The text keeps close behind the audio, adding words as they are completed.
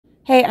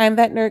Hey, I'm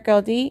that nerd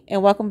girl D,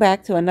 and welcome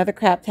back to another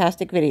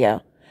craptastic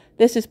video.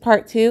 This is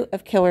part 2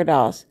 of Killer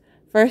Dolls.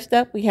 First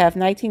up, we have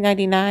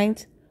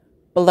 1999's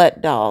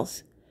Blood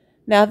Dolls.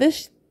 Now,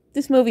 this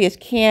movie is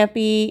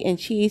campy and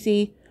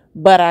cheesy,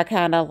 but I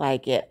kind of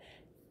like it.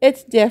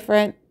 It's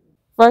different.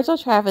 Virgil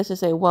Travis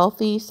is a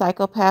wealthy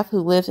psychopath who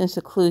lives in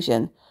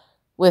seclusion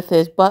with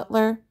his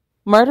butler,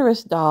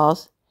 murderous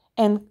dolls,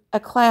 and a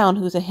clown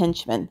who's a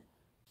henchman.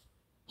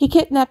 He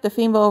kidnapped a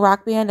female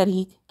rock band that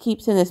he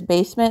keeps in his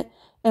basement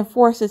and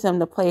forces them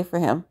to play for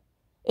him.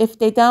 If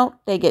they don't,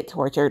 they get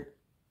tortured.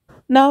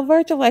 Now,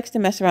 Virgil likes to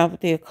mess around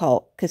with the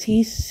occult because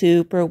he's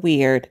super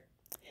weird.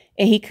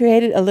 And he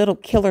created a little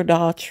killer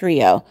doll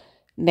trio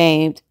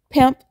named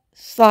Pimp,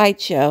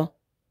 Slideshow,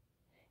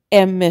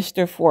 and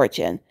Mr.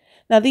 Fortune.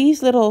 Now,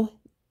 these little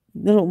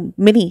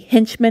mini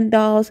henchman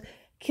dolls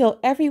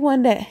kill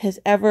everyone that has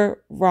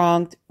ever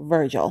wronged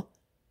Virgil.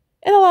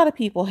 And a lot of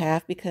people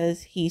have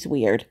because he's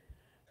weird.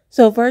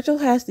 So Virgil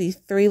has these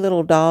 3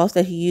 little dolls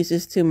that he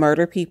uses to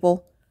murder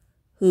people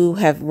who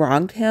have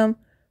wronged him.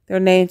 Their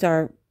names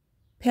are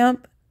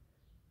Pimp,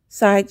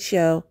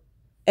 Sideshow,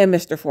 and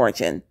Mr.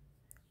 Fortune.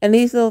 And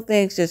these little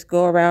things just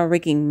go around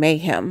wreaking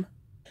mayhem.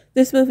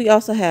 This movie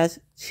also has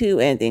 2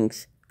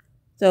 endings.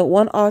 So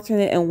one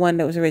alternate and one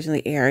that was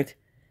originally aired.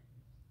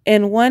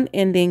 In one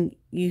ending,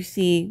 you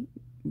see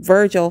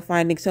Virgil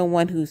finding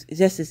someone who's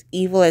just as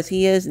evil as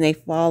he is, and they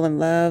fall in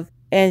love.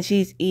 And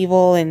she's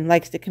evil and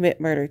likes to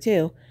commit murder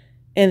too.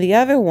 In the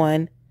other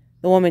one,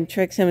 the woman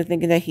tricks him into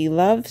thinking that he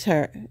loves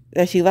her,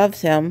 that she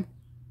loves him.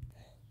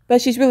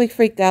 But she's really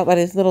freaked out by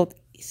this little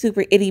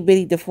super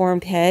itty-bitty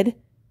deformed head.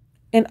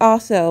 And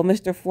also,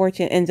 Mr.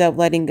 Fortune ends up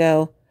letting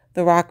go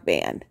the rock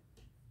band.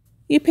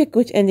 You pick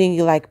which ending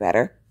you like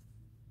better.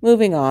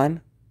 Moving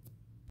on.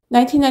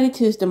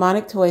 1992's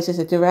Demonic Toys is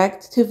a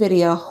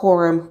direct-to-video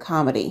horror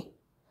comedy.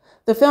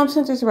 The film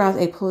centers around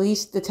a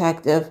police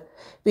detective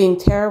being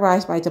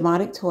terrorized by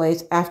demonic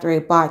toys after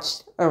a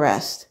botched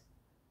arrest.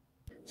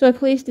 So a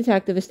police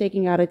detective is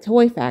staking out a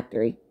toy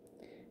factory,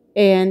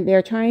 and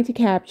they're trying to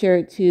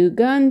capture 2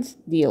 guns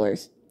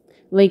dealers,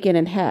 Lincoln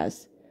and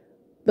Hess.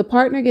 The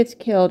partner gets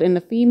killed, and the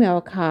female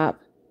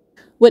cop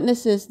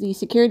witnesses the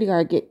security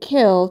guard get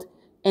killed,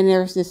 and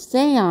there's this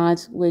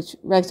seance which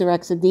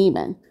resurrects a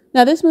demon.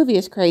 Now, this movie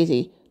is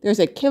crazy. There's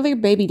a killer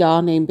baby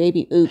doll named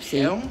Baby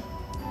Oopsie.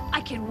 I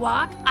can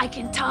walk, I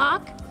can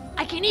talk,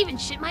 I can even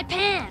shit my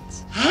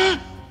pants.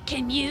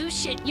 Can you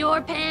shit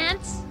your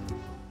pants?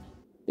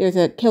 There's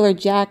a killer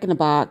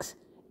Jack-in-the-Box,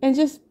 and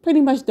just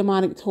pretty much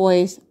demonic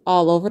toys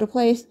all over the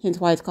place, hence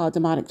why it's called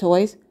Demonic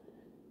Toys.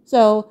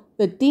 So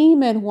the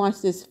demon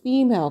wants this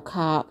female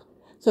cop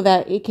so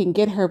that it can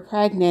get her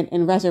pregnant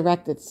and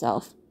resurrect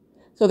itself.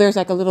 So there's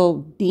like a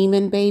little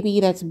demon baby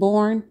that's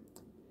born.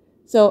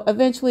 So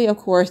eventually, of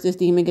course, this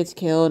demon gets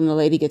killed and the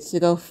lady gets to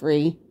go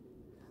free.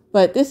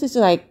 But this is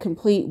like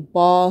complete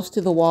balls to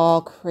the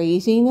wall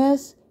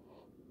craziness.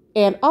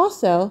 And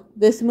also,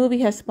 this movie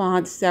has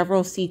spawned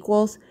several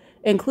sequels,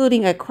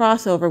 including a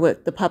crossover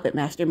with the Puppet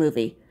Master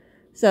movie.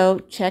 So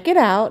check it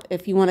out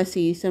if you want to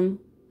see some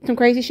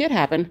crazy shit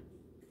happen.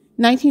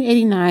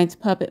 1989's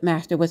Puppet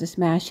Master was a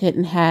smash hit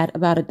and had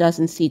about a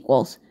dozen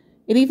sequels.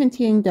 It even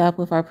teamed up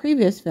with our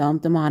previous film,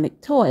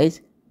 Demonic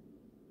Toys,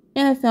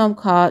 in a film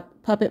called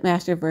Puppet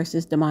Master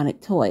vs. Demonic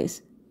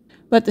Toys.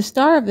 But the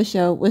star of the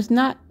show was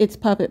not its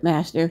puppet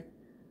master,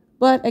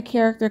 but a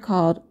character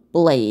called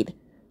Blade.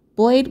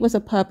 Blade was a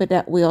puppet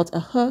that wields a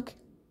hook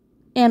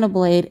and a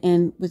blade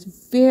and was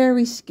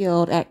very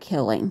skilled at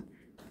killing.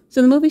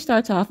 So the movie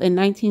starts off in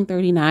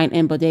 1939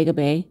 in Bodega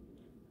Bay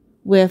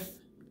with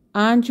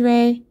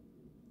Andre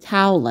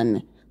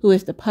Towlin, who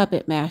is the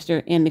puppet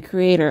master and the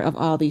creator of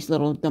all these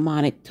little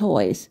demonic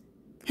toys.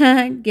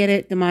 Get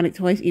it? Demonic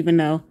toys, even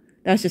though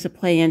that's just a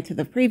play into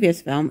the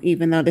previous film,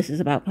 even though this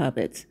is about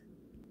puppets.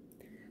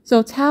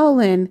 So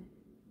Towlin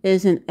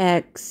is an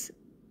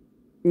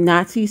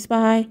ex-Nazi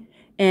spy,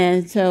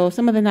 and so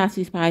some of the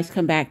Nazi spies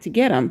come back to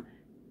get him.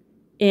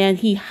 And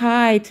he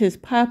hides his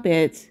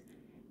puppets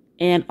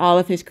and all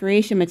of his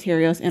creation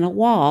materials in a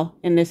wall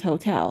in this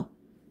hotel.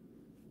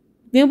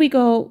 Then we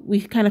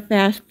kind of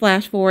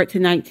flash forward to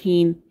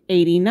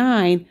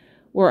 1989,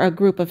 where a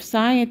group of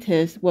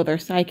scientists, well, they're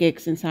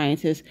psychics and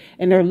scientists,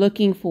 and they're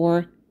looking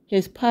for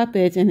his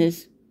puppets and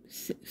his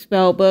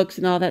spell books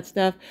and all that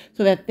stuff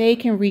so that they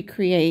can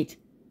recreate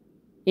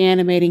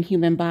animating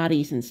human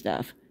bodies and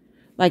stuff,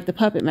 like the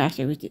Puppet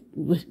Master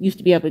used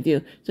to be able to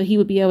do. So he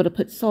would be able to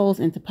put souls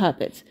into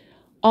puppets.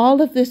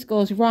 All of this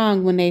goes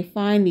wrong when they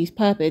find these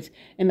puppets,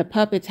 and the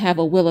puppets have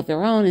a will of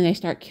their own, and they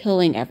start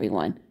killing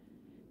everyone,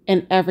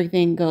 and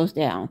everything goes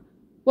down.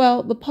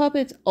 Well, the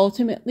puppets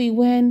ultimately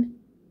win,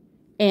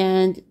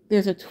 and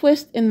there's a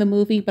twist in the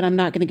movie, but I'm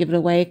not going to give it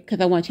away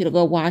because I want you to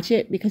go watch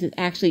it because it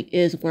actually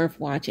is worth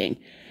watching.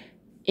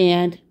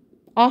 And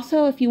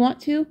also, if you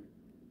want to,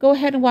 go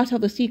ahead and watch all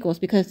the sequels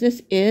because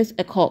this is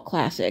a cult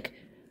classic.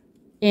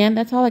 And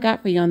that's all I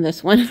got for you on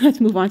this one.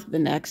 Let's move on to the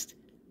next.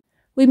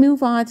 We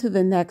move on to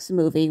the next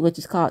movie, which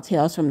is called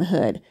Tales from the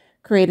Hood,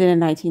 created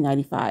in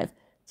 1995.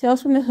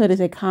 Tales from the Hood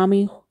is a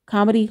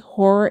comedy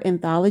horror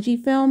anthology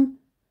film.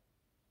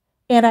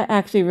 And I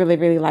actually really,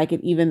 really like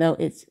it, even though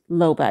it's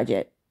low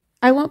budget.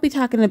 I won't be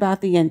talking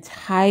about the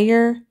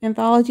entire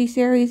anthology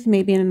series,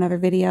 maybe in another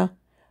video,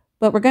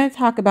 but we're going to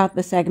talk about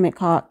the segment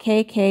called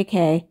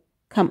KKK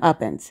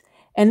Comeuppance.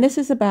 And this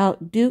is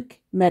about Duke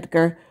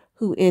Medgar,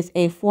 who is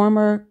a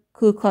former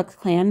Ku Klux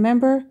Klan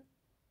member,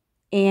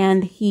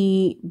 and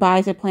he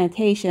buys a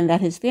plantation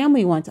that his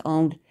family once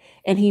owned,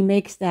 and he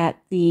makes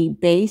that the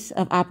base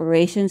of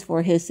operations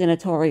for his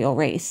senatorial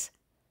race.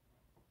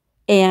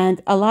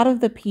 And a lot of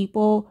the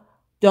people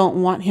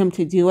don't want him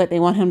to do it. They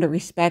want him to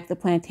respect the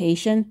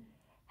plantation.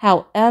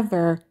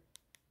 However,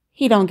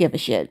 he don't give a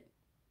shit.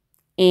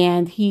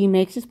 And he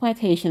makes his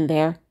plantation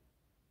there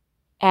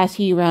as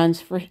he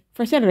runs for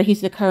senator.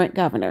 He's the current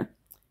governor.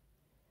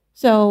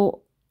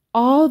 So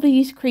all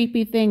these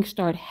creepy things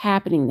start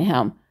happening to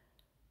him.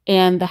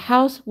 And the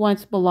house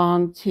once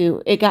belonged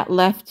to, it got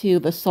left to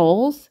the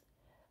souls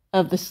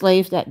of the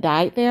slaves that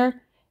died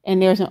there.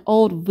 And there's an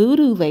old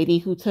voodoo lady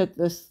who took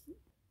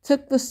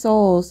the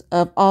souls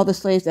of all the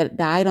slaves that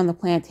died on the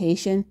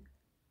plantation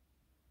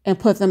and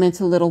put them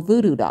into little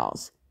voodoo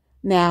dolls.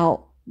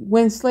 Now,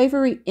 when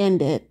slavery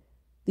ended,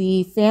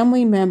 the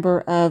family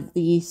member of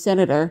the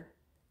senator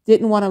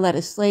didn't want to let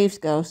his slaves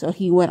go, so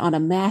he went on a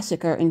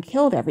massacre and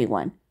killed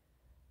everyone.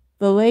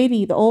 The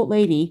old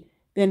lady,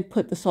 then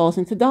put the souls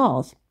into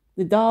dolls.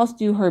 The dolls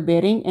do her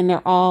bidding, and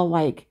they're all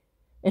like,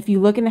 if you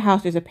look in the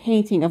house, there's a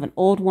painting of an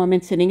old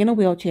woman sitting in a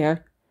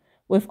wheelchair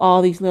with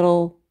all these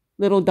little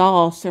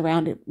dolls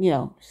surrounding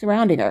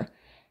her.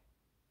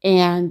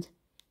 And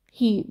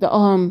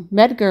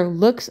Medgar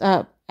looks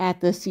up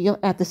at the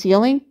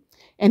ceiling,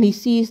 and he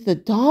sees the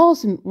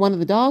dolls, and one of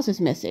the dolls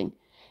is missing.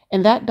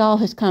 And that doll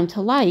has come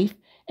to life,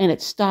 and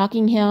it's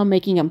stalking him,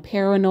 making him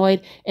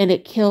paranoid, and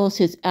it kills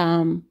his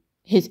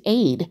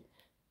aide,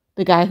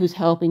 the guy who's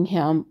helping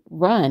him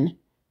run.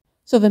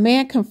 So the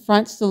man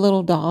confronts the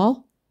little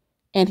doll,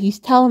 and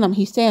he's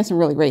saying some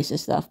really racist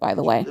stuff, by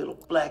the way.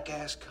 Little black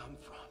ass come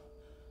from?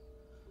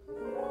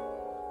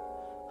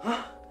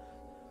 Huh?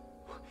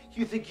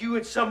 You think you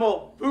and some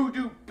old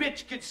voodoo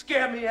bitch could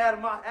scare me out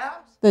of my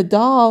house? The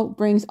doll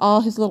brings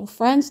all his little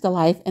friends to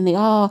life, and they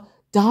all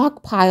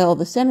dogpile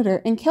the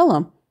senator and kill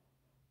him.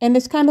 And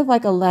it's kind of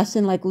like a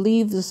lesson, like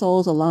leave the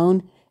souls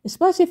alone,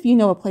 especially if you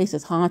know a place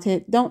is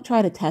haunted. Don't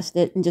try to test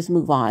it and just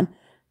move on.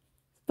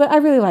 But I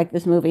really like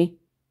this movie.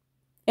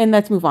 And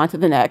let's move on to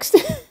the next.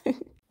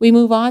 We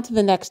move on to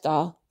the next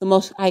doll, the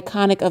most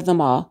iconic of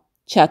them all,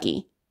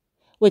 Chucky,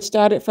 which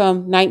started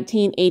from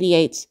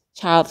 1988's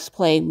Child's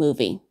Play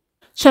movie.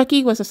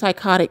 Chucky was a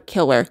psychotic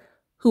killer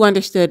who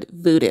understood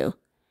voodoo.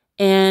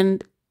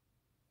 And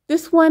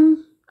this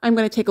one I'm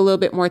going to take a little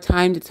bit more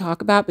time to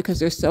talk about because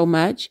there's so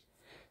much.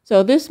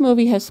 So this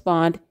movie has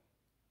spawned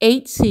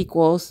 8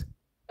 sequels,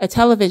 a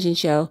television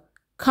show,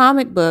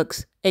 comic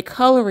books, a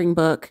coloring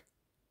book,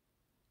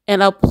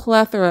 and a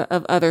plethora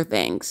of other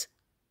things.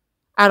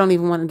 I don't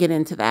even want to get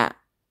into that.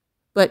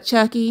 But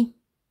Chucky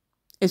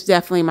is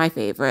definitely my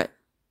favorite.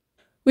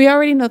 We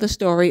already know the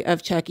story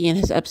of Chucky and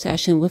his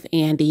obsession with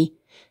Andy.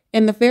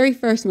 In the very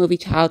first movie,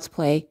 Child's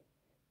Play,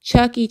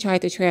 Chucky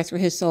tried to transfer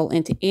his soul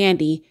into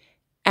Andy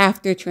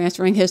after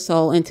transferring his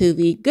soul into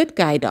the good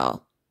guy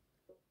doll.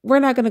 We're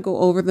not going to go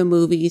over the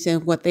movies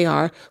and what they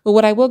are, but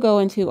what I will go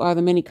into are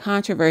the many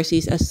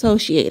controversies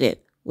associated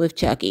with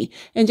Chucky.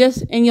 And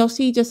you'll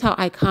see just how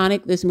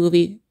iconic this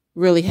movie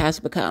really has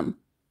become.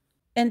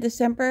 In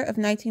December of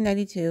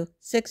 1992,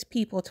 6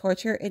 people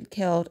tortured and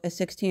killed a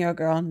 16-year-old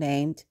girl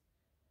named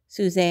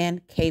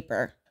Suzanne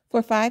Capper.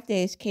 For 5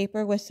 days,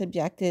 Capper was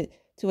subjected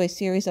to a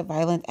series of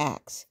violent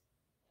acts,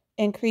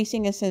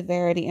 increasing in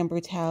severity and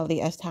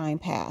brutality as time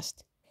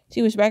passed.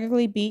 She was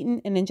regularly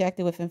beaten and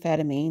injected with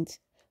amphetamines,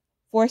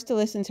 forced to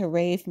listen to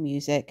rave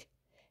music,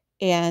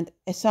 and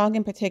a song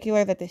in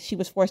particular that she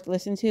was forced to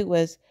listen to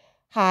was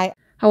High.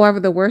 However,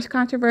 the worst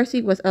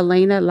controversy was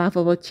Elena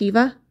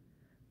Lobacheva,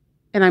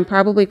 and I'm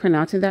probably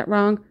pronouncing that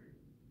wrong,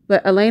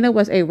 but Elena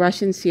was a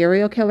Russian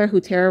serial killer who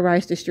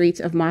terrorized the streets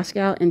of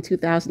Moscow in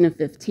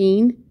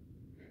 2015,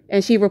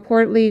 and she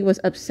reportedly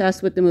was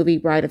obsessed with the movie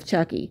Bride of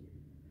Chucky.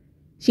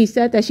 She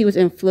said that she was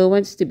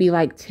influenced to be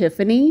like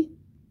Tiffany,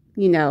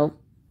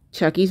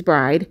 Chucky's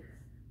bride,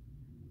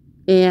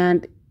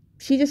 and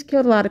she just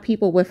killed a lot of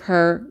people with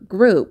her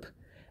group,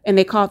 and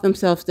they called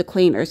themselves the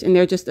Cleaners, and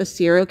they're just a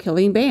serial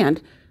killing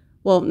band.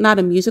 Well, not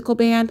a musical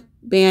band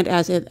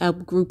as a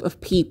group of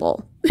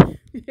people.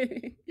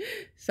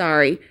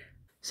 Sorry.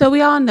 So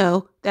we all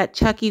know that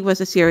Chucky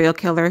was a serial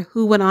killer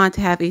who went on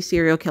to have a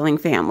serial killing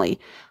family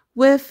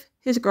with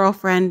his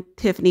girlfriend,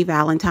 Tiffany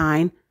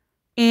Valentine,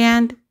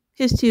 and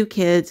his 2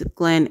 kids,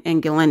 Glenn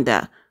and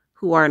Galinda,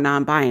 who are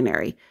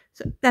non-binary.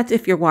 So that's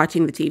if you're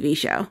watching the TV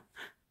show.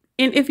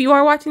 And if you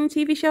are watching the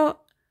TV show,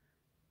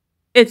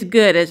 it's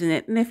good, isn't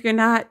it? And if you're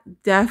not,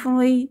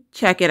 definitely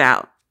check it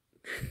out.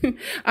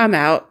 I'm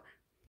out.